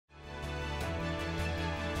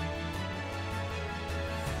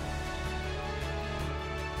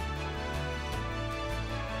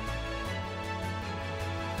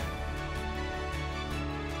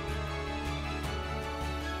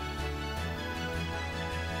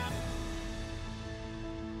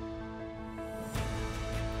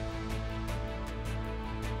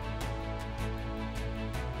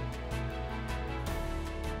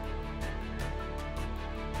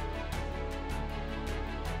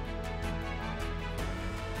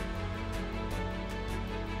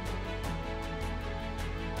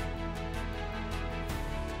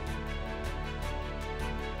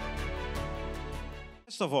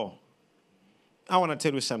First of all, I want to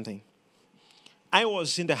tell you something. I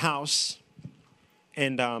was in the house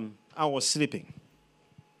and I was sleeping.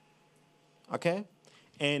 Okay?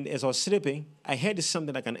 And as I was sleeping, I heard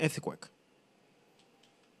something like an earthquake.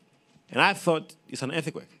 And I thought it's an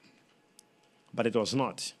earthquake. But it was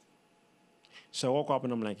not. So I woke up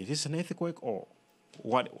and I'm like, is this an earthquake or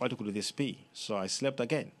what could this be? So I slept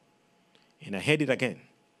again. And I heard it again.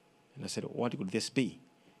 And I said, what could this be?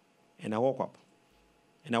 And I woke up.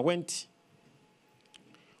 And I went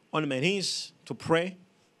on my knees to pray.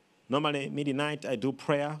 Normally, midnight, I do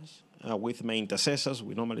prayers with my intercessors.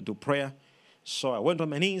 We normally do prayer. So I went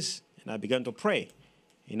on my knees and I began to pray.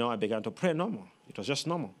 I began to pray normal. It was just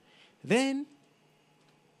normal. Then,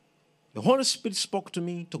 the Holy Spirit spoke to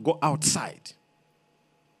me to go outside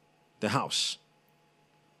the house.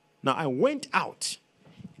 Now, I went out.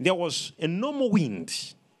 There was a normal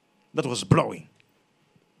wind that was blowing.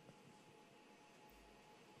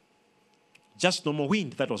 Just normal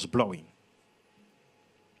wind that was blowing.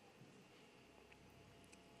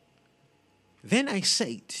 Then I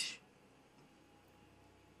said,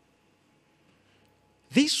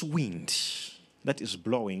 this wind that is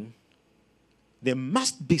blowing, there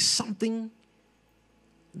must be something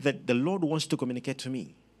that the Lord wants to communicate to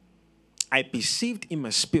me. I perceived in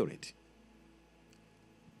my spirit.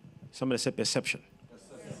 Somebody said perception.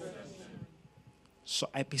 So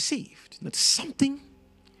I perceived that something,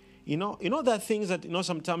 there are things that,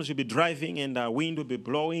 sometimes you'll be driving and the wind will be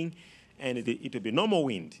blowing and it will be normal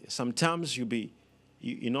wind. Sometimes you'll be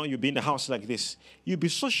in the house like this. You'll be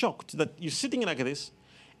so shocked that you're sitting like this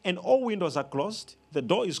and all windows are closed. The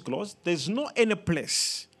door is closed. There's no any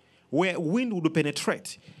place where wind would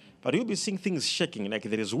penetrate. But you'll be seeing things shaking like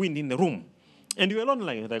there is wind in the room. And you're alone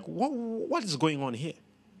like what is going on here?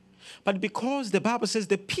 But because the Bible says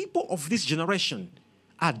the people of this generation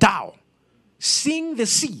are dull, seeing the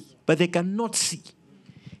sea, but they cannot see.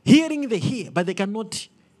 Hearing the hear, but they cannot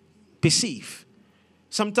perceive.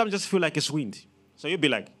 Sometimes just feel like it's wind. So you'll be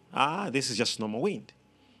like, this is just normal wind.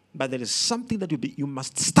 But there is something that you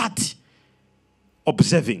must start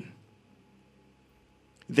observing.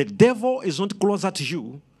 The devil is not closer to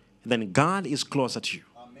you than God is closer to you.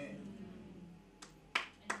 Amen.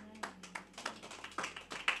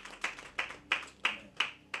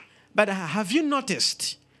 But have you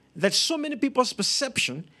noticed that so many people's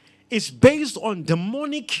perception is based on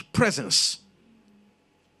demonic presence?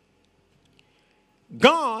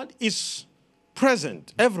 God is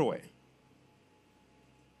present everywhere.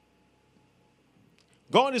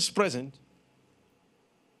 God is present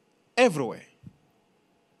everywhere.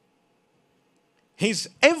 He's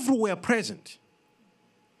everywhere present.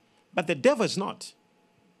 But the devil is not.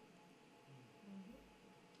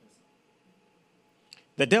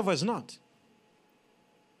 The devil is not.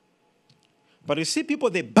 But you see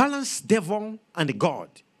people, they balance devil and God.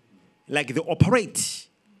 Like they operate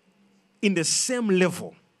in the same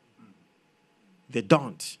level. They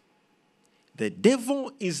don't. The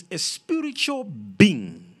devil is a spiritual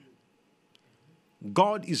being.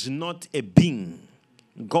 God is not a being.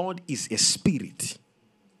 God is a spirit.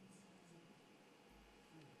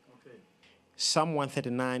 Okay. Psalm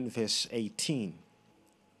 139 verse 18.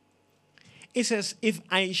 It says, if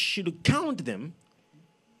I should count them,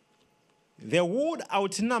 they would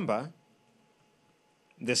outnumber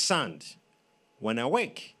the sand. When I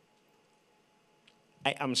wake,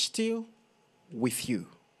 I am still with you.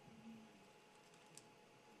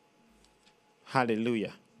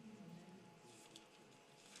 Hallelujah.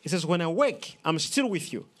 It says, when I wake, I'm still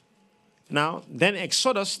with you. Now, then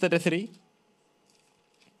Exodus 33,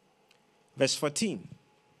 verse 14.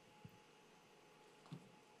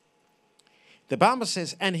 The Bible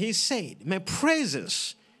says, and he said, my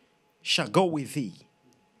presence shall go with thee,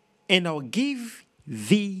 and I'll give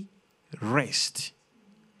thee rest.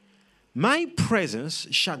 My presence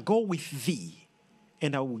shall go with thee,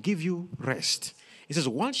 and I will give you rest. It says,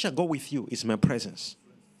 one shall go with you is my presence.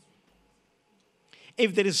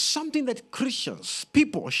 If there is something that Christians,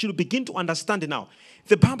 people should begin to understand now,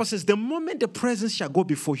 the Bible says, the moment the presence shall go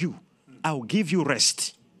before you, I will give you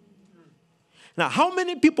rest. Now, how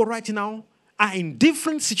many people right now are in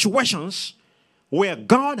different situations where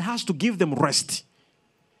God has to give them rest?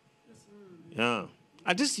 Yeah.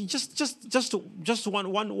 Just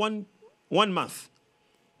one month.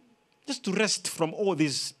 Just to rest from all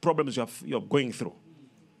these problems you're going through.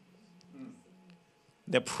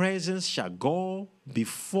 The presence shall go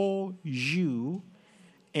before you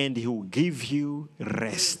and he will give you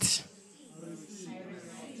rest.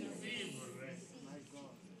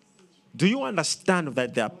 Do you understand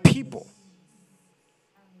that there are people?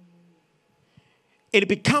 It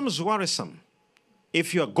becomes worrisome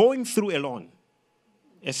if you are going through alone,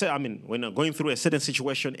 when you're going through a certain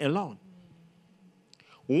situation alone,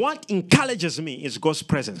 what encourages me is God's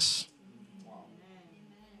presence.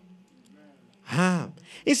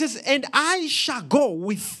 He says, and I shall go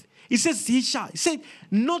with, he says, he said,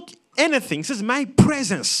 not anything. He says, my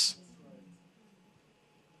presence.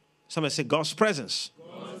 Somebody say, God's presence.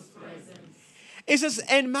 God's presence. It says,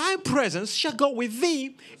 and my presence shall go with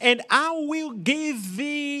thee, and I will give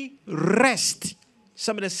thee rest.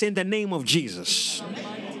 Somebody say, in the name of Jesus.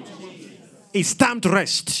 It's time to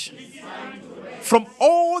rest. From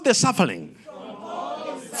all the suffering.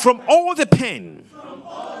 From all the pain.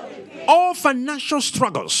 All financial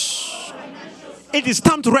struggles. It is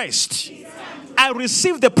time to rest. I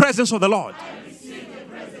receive the presence of the Lord.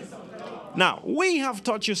 Now, we have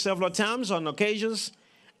taught you several times on occasions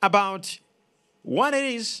about what it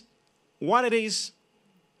is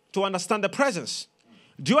to understand the presence.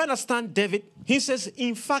 Do you understand David? He says,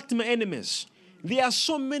 in fact, my enemies, there are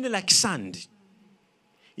so many like sand.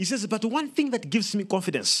 He says, but one thing that gives me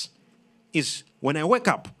confidence is when I wake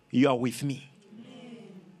up, you are with me.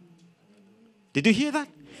 Did you hear that?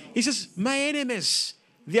 He says, my enemies,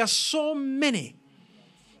 there are so many.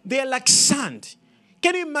 They are like sand.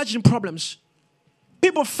 Can you imagine problems?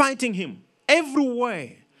 People fighting him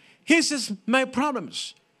everywhere. He says, my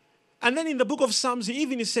problems. And then in the book of Psalms, he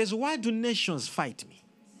even says, why do nations fight me?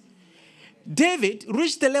 David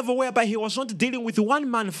reached the level whereby he was not dealing with one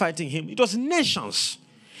man fighting him. It was nations.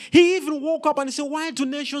 He even woke up and he said, why do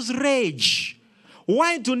nations rage?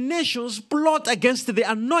 Why do nations plot against the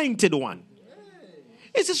anointed one?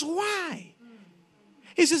 He says, why?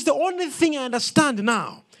 He says, the only thing I understand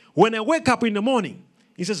now, when I wake up in the morning,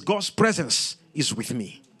 he says, God's presence is with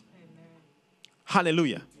me. Amen.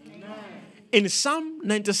 Hallelujah. Amen. In Psalm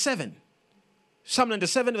 97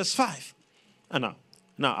 verse 5. And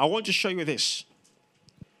now, I want to show you this.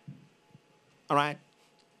 All right.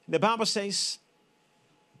 The Bible says,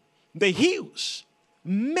 the hills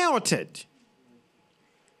melted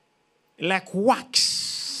like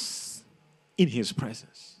wax in his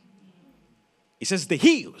presence. It says the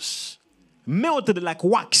hills melted like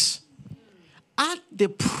wax at the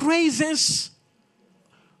presence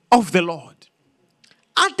of the Lord.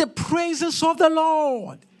 At the presence of the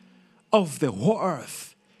Lord of the whole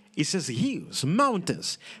earth. It says hills,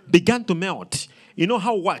 mountains began to melt. You know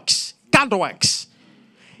how wax, candle wax,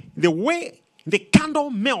 the way the candle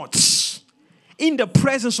melts in the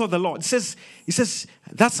presence of the Lord. It says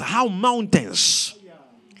that's how mountains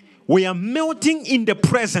were melting in the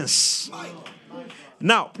presence.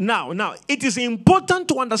 Now, it is important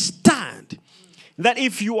to understand that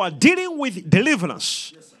if you are dealing with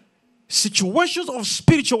deliverance, situations of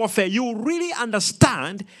spiritual warfare, you really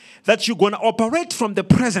understand that you're going to operate from the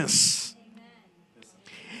presence.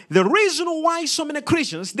 The reason why so many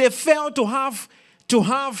Christians, they fail to have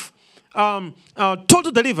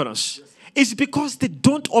total deliverance is because they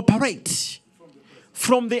don't operate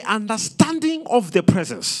from the understanding of the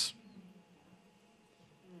presence.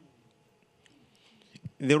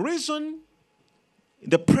 The reason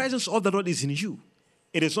the presence of the Lord is in you,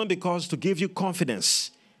 it is not because to give you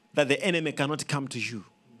confidence that the enemy cannot come to you.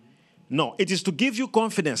 No, it is to give you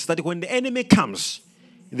confidence that when the enemy comes,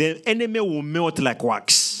 the enemy will melt like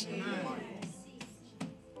wax. Amen.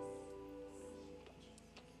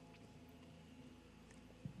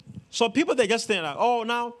 So people, they just think like, oh,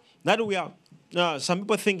 now that we are, some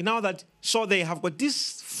people think now that, so they have got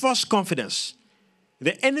this false confidence.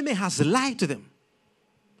 The enemy has lied to them.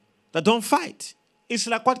 That don't fight. It's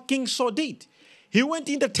like what King Saul did. He went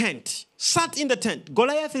in the tent, sat in the tent.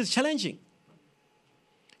 Goliath is challenging.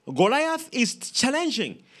 Goliath is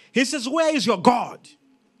challenging. He says, where is your God?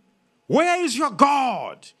 Where is your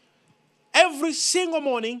God? Every single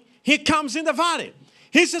morning, he comes in the valley.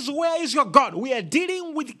 He says, where is your God? We are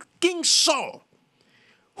dealing with King Saul,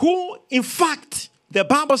 who, in fact, the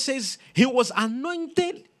Bible says he was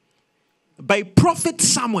anointed by Prophet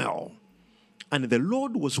Samuel, and the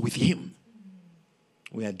Lord was with him.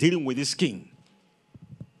 We are dealing with this king,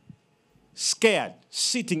 scared,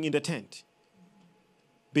 sitting in the tent,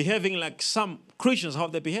 behaving like some Christians, how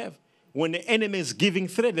they behave. When the enemy is giving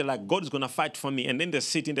threat, they're like, God is going to fight for me. And then they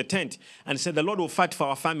sit in the tent and say, the Lord will fight for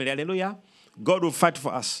our family. Hallelujah. God will fight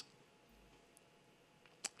for us.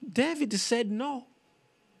 David said, no.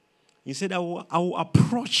 He said, I will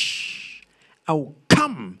approach. I will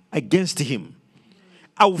come against him.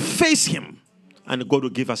 I will face him. And God will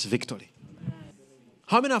give us victory.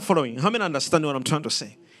 How many are following? How many understand what I'm trying to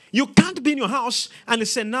say? You can't be in your house and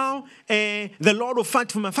say, now the Lord will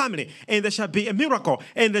fight for my family. And there shall be a miracle.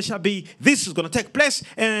 And there shall be, this is going to take place.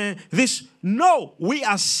 And this. No, we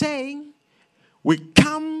are saying, We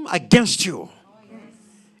come against you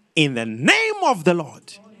in the name of the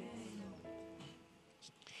Lord.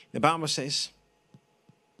 The Bible says,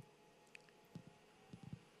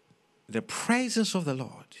 the presence of the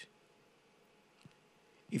Lord.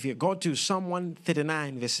 If you go to Psalm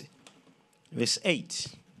 139, verse 8,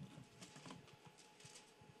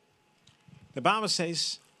 the Bible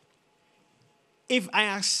says, if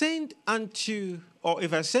I ascend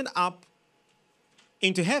up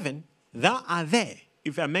into heaven, thou art there.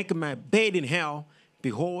 If I make my bed in hell,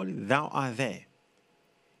 behold, thou art there.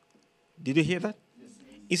 Did you hear that? Yes.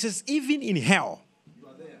 It says, even in hell,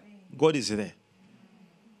 God is there.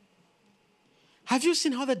 Have you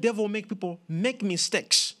seen how the devil make people make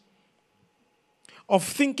mistakes of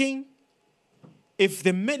thinking if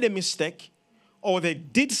they made a mistake or they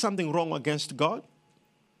did something wrong against God,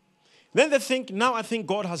 then they think, now I think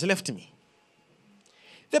God has left me.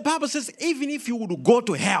 The Bible says, even if you would go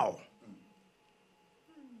to hell,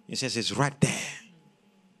 it says it's right there.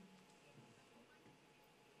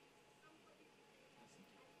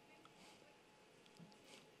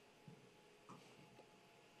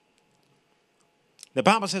 The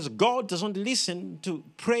Bible says God doesn't listen to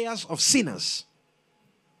prayers of sinners.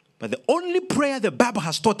 But the only prayer the Bible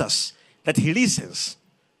has taught us that he listens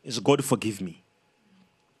is, God forgive me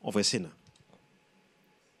of a sinner.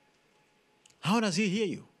 How does he hear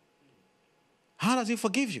you? How does he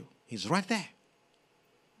forgive you? He's right there.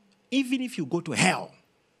 Even if you go to hell,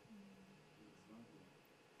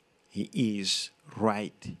 he is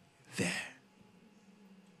right there.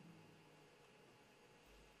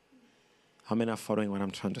 How many are following what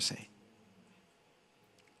I'm trying to say?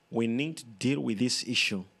 We need to deal with this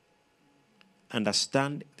issue,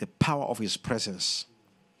 understand the power of his presence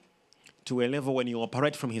to a level when you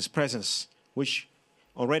operate from his presence, which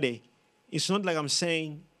already, it's not like I'm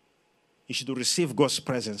saying you should receive God's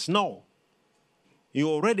presence. No. You're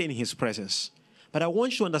already in his presence. But I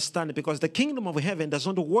want you to understand it, because the kingdom of heaven does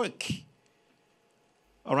not work.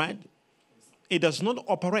 All right? It does not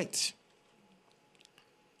operate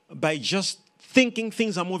by just thinking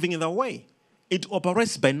things are moving in that way. It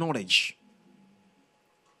operates by knowledge.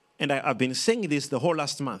 And I've been saying this the whole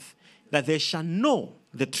last month, that they shall know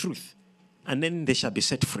the truth, and then they shall be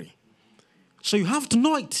set free. So you have to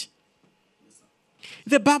know it.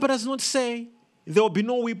 The Bible does not say there will be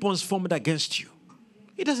no weapons formed against you.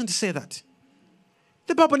 It doesn't say that.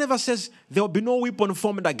 The Bible never says there will be no weapon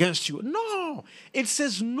formed against you. No. It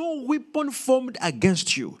says no weapon formed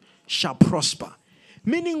against you shall prosper.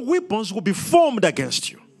 Meaning weapons will be formed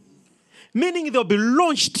against you. Meaning they'll be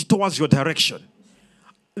launched towards your direction.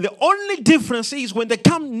 The only difference is when they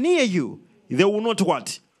come near you, they will not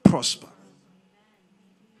what? Prosper.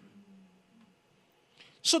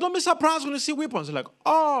 So don't be surprised when you see weapons. You're like,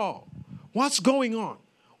 oh, what's going on?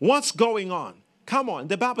 What's going on? Come on.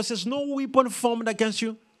 The Bible says no weapon formed against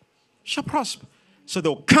you shall prosper. So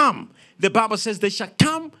they'll come. The Bible says they shall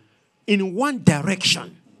come in one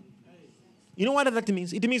direction. You know what that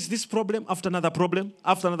means? It means this problem after another problem,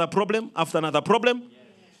 after another problem, after another problem.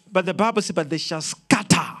 But the Bible says, but they shall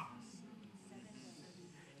scatter.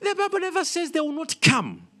 The Bible never says they will not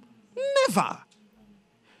come. Never.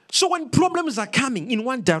 So when problems are coming in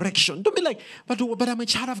one direction, don't be like, but I'm a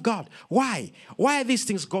child of God. Why? Why are these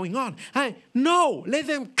things going on? No, let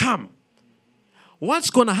them come. What's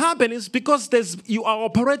going to happen is because you are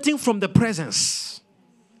operating from the presence.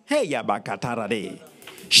 Hey, Yabakatarade.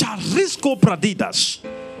 Sharisco Pradidas.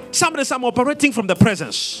 Somebody say, I'm operating from the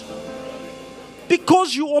presence.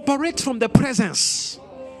 Because you operate from the presence.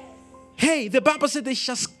 Hey, the Bible said they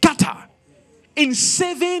shall scatter in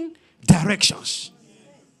 7 directions.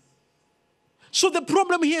 So the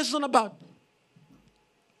problem here is not about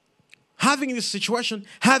having this situation,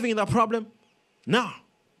 having that problem. No.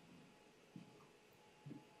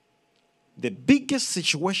 The biggest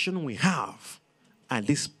situation we have at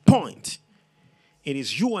this point, it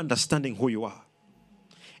is you understanding who you are.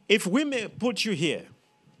 If we may put you here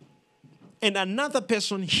and another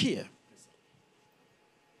person here,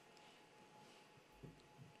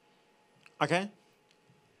 okay?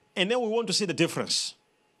 And then we want to see the difference.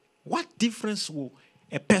 What difference will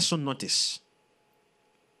a person notice?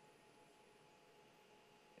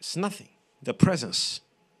 It's nothing. The presence.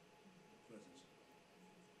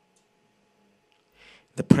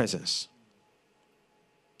 The presence.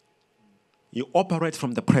 You operate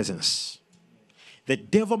from the presence. The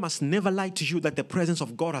devil must never lie to you that the presence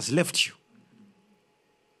of God has left you.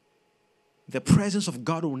 The presence of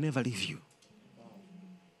God will never leave you.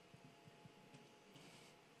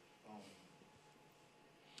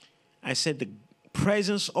 I said the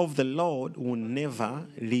presence of the Lord will never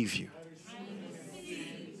leave you.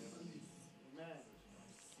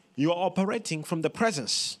 You are operating from the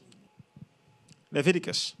presence.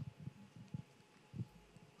 Leviticus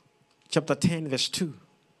chapter 10, verse 2.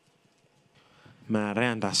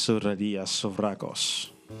 Maranda suradia sovragos.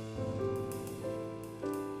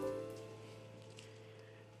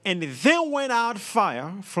 And there went out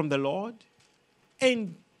fire from the Lord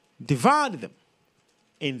and devoured them,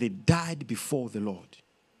 and they died before the Lord.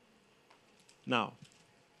 Now,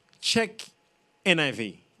 check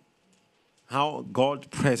NIV, how God's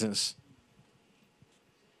presence.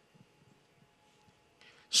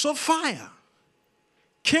 So fire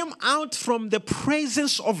came out from the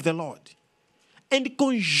presence of the Lord and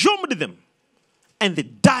consumed them, and they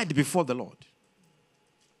died before the Lord.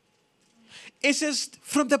 It says,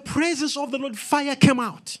 from the presence of the Lord, fire came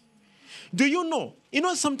out. Do you know? You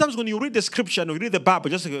know, sometimes when you read the scripture and you read the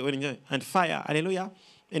Bible, just like, and fire, hallelujah,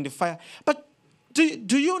 and the fire. But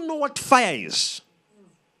do you know what fire is?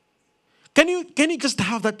 Can you just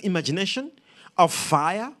have that imagination of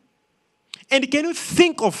fire? And can you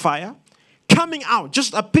think of fire coming out,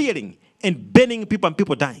 just appearing and burning people and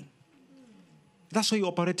people dying? That's where you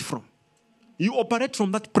operate from. You operate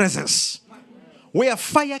from that presence where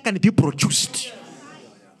fire can be produced.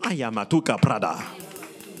 I am Atuka Prada.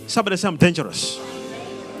 Somebody say I'm dangerous.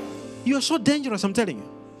 You are so dangerous, I'm telling you.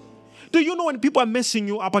 Do you know when people are messing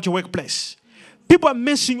you up at your workplace? People are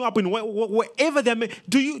messing you up in wherever they're.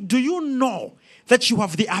 Do you know that you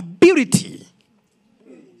have the ability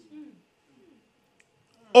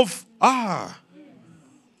of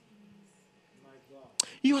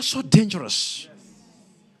you are so dangerous.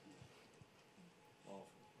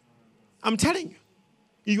 I'm telling you.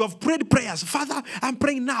 You have prayed prayers. Father, I'm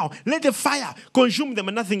praying now. Let the fire consume them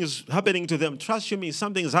and nothing is happening to them. Trust you me,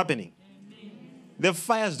 something is happening. Amen. The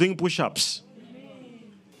fire is doing push-ups.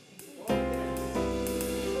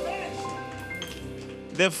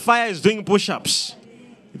 The fire is doing push-ups.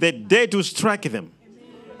 They dare to strike them.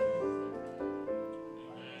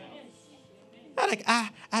 Like,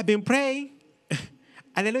 I've been praying.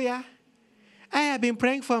 Hallelujah. I have been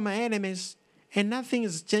praying for my enemies and nothing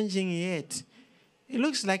is changing yet. It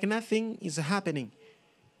looks like nothing is happening.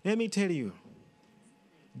 Let me tell you.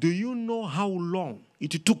 Do you know how long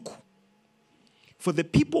it took for the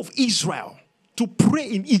people of Israel to pray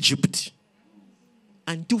in Egypt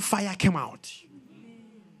until fire came out?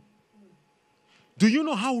 Do you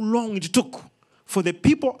know how long it took for the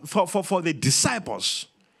people, for the disciples,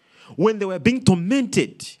 when they were being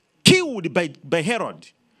tormented, killed by Herod,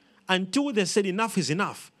 until they said enough is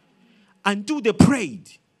enough, until they prayed?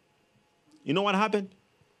 You know what happened?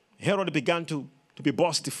 Herod began to be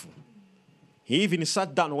boastful. He even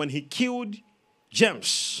sat down when he killed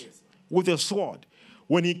James with a sword.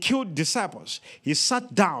 When he killed disciples, he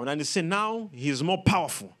sat down and he said, now he is more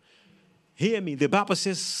powerful. Hear me. The Bible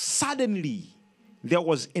says, suddenly there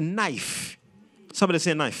was a knife. Somebody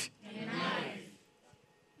say a knife. A knife.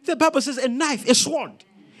 The Bible says a knife, a sword.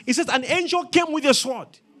 It says an angel came with a sword.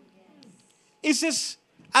 It says,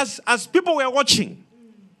 as people were watching,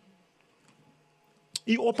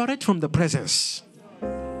 you operate from the presence.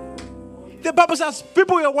 The Bible says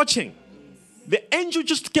people were watching. The angel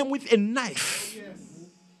just came with a knife.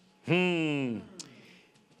 On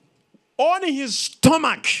his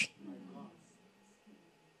stomach.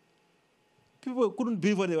 People couldn't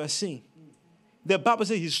believe what they were seeing. The Bible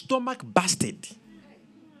says his stomach busted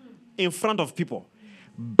in front of people.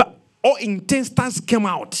 But all intestines came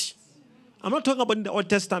out. I'm not talking about in the Old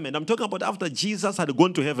Testament. I'm talking about after Jesus had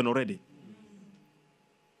gone to heaven already.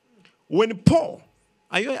 When Paul,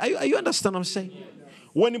 are you understand what I'm saying?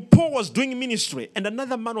 When Paul was doing ministry and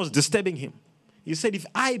another man was disturbing him, he said, if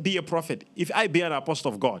I be a prophet, if I be an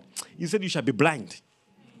apostle of God, he said, you shall be blind.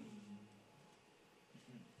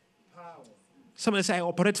 Somebody say, I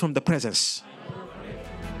operate from the presence.